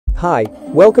Hi,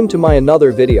 welcome to my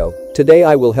another video. Today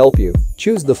I will help you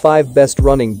choose the 5 best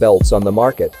running belts on the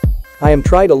market. I am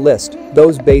trying to list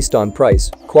those based on price,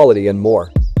 quality and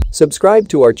more. Subscribe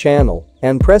to our channel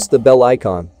and press the bell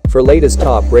icon for latest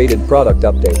top rated product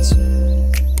updates.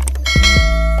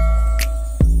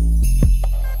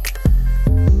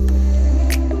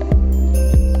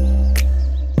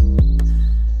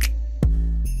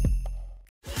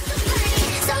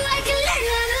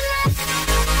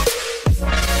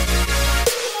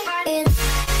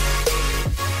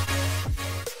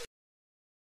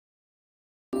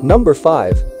 Number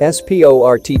 5.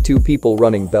 SPORT2 People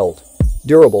Running Belt.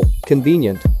 Durable,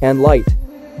 convenient, and light.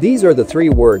 These are the 3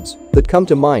 words that come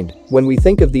to mind when we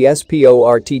think of the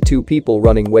SPORT2 People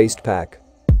Running Waist Pack.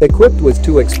 Equipped with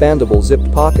 2 expandable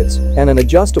zipped pockets and an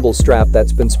adjustable strap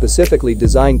that's been specifically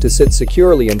designed to sit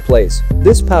securely in place,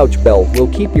 this pouch belt will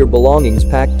keep your belongings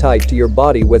packed tight to your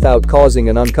body without causing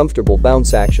an uncomfortable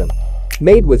bounce action.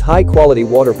 Made with high-quality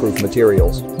waterproof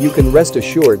materials, you can rest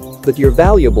assured that your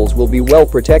valuables will be well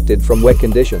protected from wet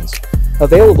conditions.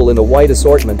 Available in a wide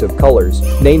assortment of colors,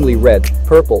 namely red,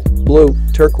 purple, blue,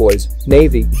 turquoise,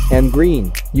 navy, and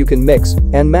green, you can mix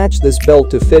and match this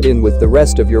belt to fit in with the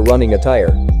rest of your running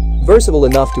attire. Versatile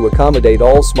enough to accommodate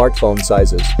all smartphone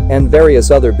sizes and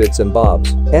various other bits and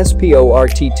bobs,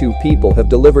 SPORT2 People have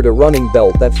delivered a running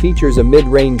belt that features a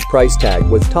mid-range price tag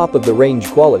with top-of-the-range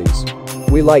qualities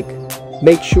we like.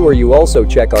 Make sure you also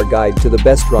check our guide to the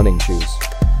best running shoes.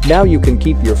 Now you can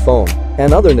keep your phone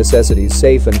and other necessities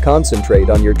safe and concentrate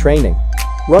on your training.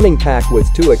 Running pack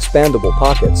with 2 expandable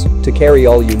pockets to carry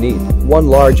all you need, 1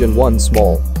 large and 1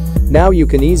 small. Now you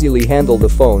can easily handle the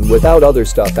phone without other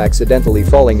stuff accidentally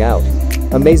falling out.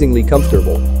 Amazingly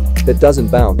comfortable. It doesn't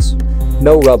bounce.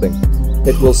 No rubbing.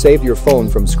 It will save your phone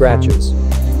from scratches.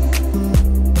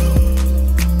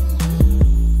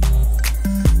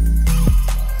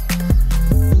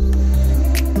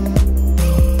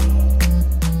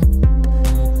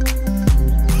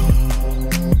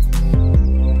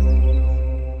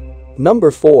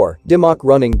 Number 4. Dimmock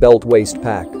Running Belt Waist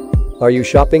Pack. Are you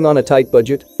shopping on a tight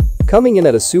budget? Coming in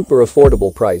at a super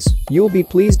affordable price, you'll be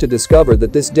pleased to discover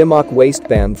that this Dimmock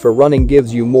waistband for running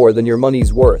gives you more than your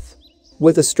money's worth.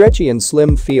 With a stretchy and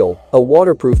slim feel, a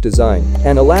waterproof design,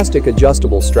 and elastic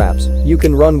adjustable straps, you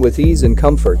can run with ease and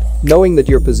comfort, knowing that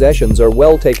your possessions are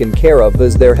well taken care of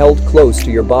as they're held close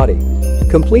to your body.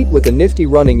 Complete with a nifty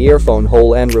running earphone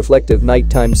hole and reflective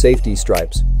nighttime safety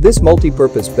stripes, this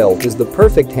multi-purpose belt is the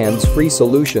perfect hands-free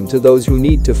solution to those who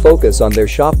need to focus on their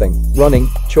shopping, running,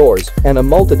 chores, and a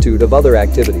multitude of other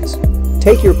activities.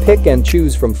 Take your pick and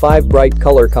choose from 5 bright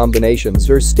color combinations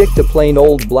or stick to plain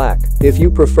old black if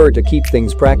you prefer to keep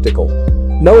things practical.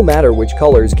 No matter which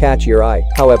colors catch your eye,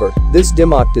 however, this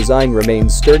Dimmock design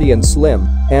remains sturdy and slim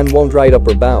and won't ride up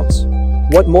or bounce.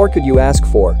 What more could you ask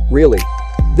for, really?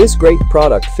 This great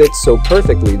product fits so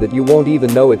perfectly that you won't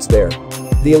even know it's there.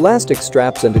 The elastic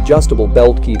straps and adjustable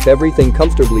belt keep everything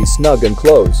comfortably snug and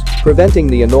close, preventing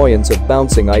the annoyance of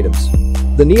bouncing items.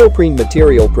 The neoprene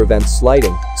material prevents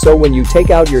sliding, so when you take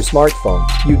out your smartphone,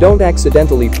 you don't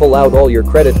accidentally pull out all your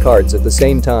credit cards at the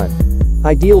same time.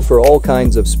 Ideal for all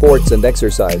kinds of sports and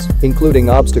exercise, including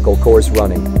obstacle course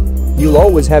running. You'll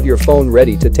always have your phone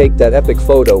ready to take that epic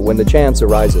photo when the chance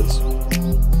arises.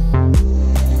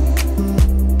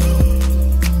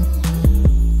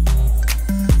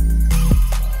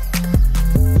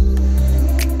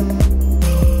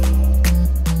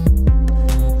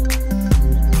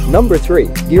 Number 3.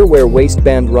 Gearwear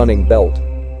Waistband Running Belt.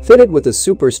 Fitted with a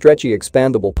super stretchy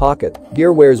expandable pocket,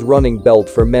 Gearwear's running belt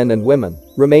for men and women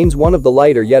remains one of the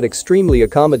lighter yet extremely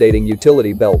accommodating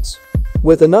utility belts.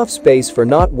 With enough space for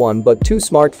not 1 but 2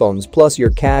 smartphones plus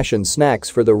your cash and snacks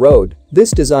for the road,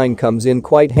 this design comes in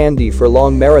quite handy for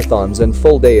long marathons and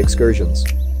full-day excursions.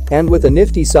 And with a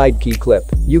nifty side key clip,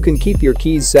 you can keep your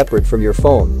keys separate from your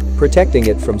phone, protecting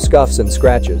it from scuffs and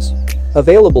scratches.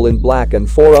 Available in black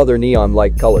and 4 other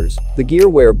neon-like colors, the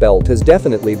Gearwear belt has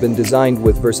definitely been designed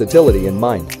with versatility in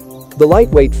mind. The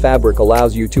lightweight fabric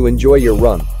allows you to enjoy your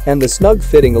run, and the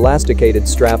snug-fitting elasticated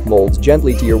strap molds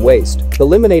gently to your waist,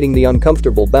 eliminating the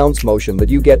uncomfortable bounce motion that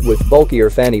you get with bulkier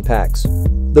fanny packs.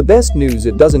 The best news: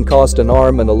 it doesn't cost an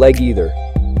arm and a leg either.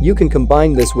 You can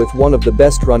combine this with one of the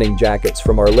best running jackets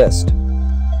from our list.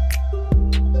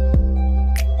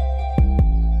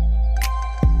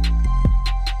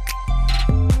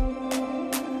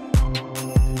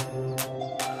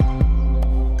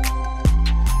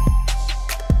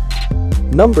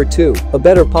 Number 2. A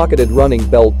Better Pocketed Running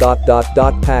Belt.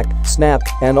 Pack, snap,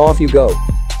 and off you go.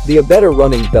 The A Better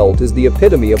Running Belt is the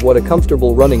epitome of what a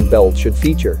comfortable running belt should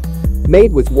feature.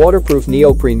 Made with waterproof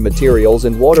neoprene materials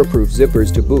and waterproof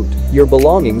zippers to boot, your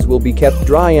belongings will be kept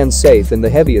dry and safe in the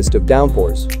heaviest of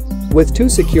downpours. With 2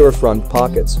 secure front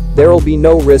pockets, there'll be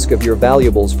no risk of your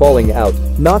valuables falling out,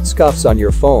 not scuffs on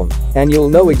your phone, and you'll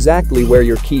know exactly where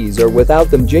your keys are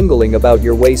without them jingling about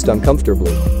your waist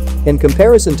uncomfortably. In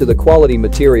comparison to the quality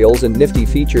materials and nifty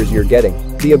features you're getting,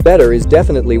 the Abetter is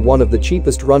definitely one of the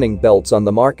cheapest running belts on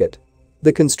the market.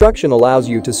 The construction allows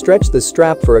you to stretch the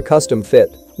strap for a custom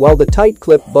fit, while the tight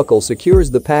clip buckle secures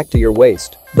the pack to your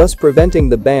waist, thus preventing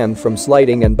the band from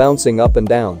sliding and bouncing up and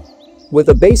down. With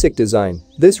a basic design,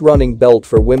 this running belt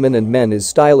for women and men is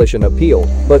stylish in appeal,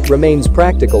 but remains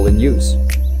practical in use.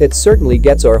 It certainly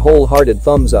gets our wholehearted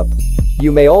thumbs up.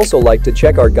 You may also like to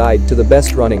check our guide to the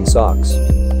best running socks.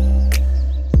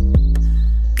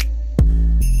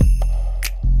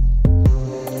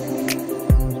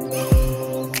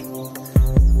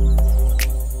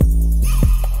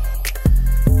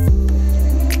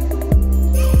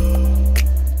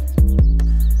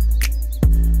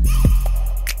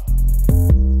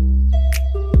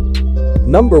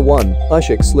 Number 1.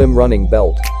 Ushik Slim Running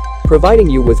Belt. Providing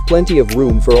you with plenty of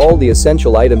room for all the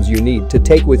essential items you need to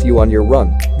take with you on your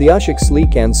run, the Ushik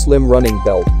Sleek and Slim Running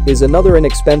Belt is another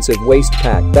inexpensive waist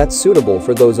pack that's suitable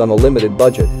for those on a limited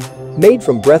budget. Made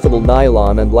from breathable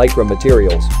nylon and lycra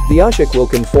materials, the Ushik will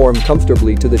conform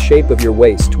comfortably to the shape of your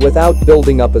waist without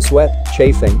building up a sweat,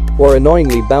 chafing, or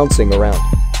annoyingly bouncing around.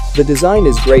 The design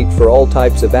is great for all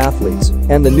types of athletes,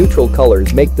 and the neutral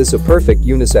colors make this a perfect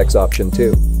unisex option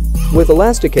too. With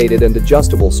elasticated and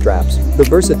adjustable straps, the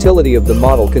versatility of the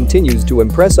model continues to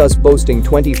impress us, boasting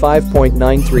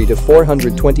 25.93 to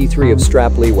 423 of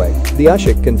strap leeway. The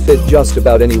Ushik can fit just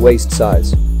about any waist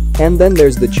size. And then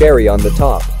there's the cherry on the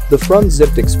top. The front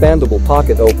zipped expandable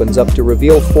pocket opens up to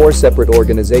reveal 4 separate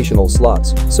organizational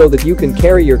slots so that you can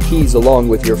carry your keys along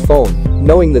with your phone,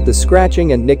 knowing that the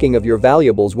scratching and nicking of your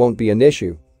valuables won't be an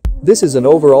issue. This is an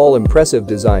overall impressive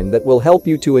design that will help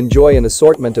you to enjoy an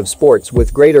assortment of sports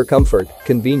with greater comfort,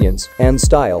 convenience, and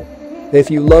style.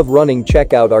 If you love running,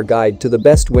 check out our guide to the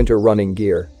best winter running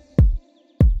gear.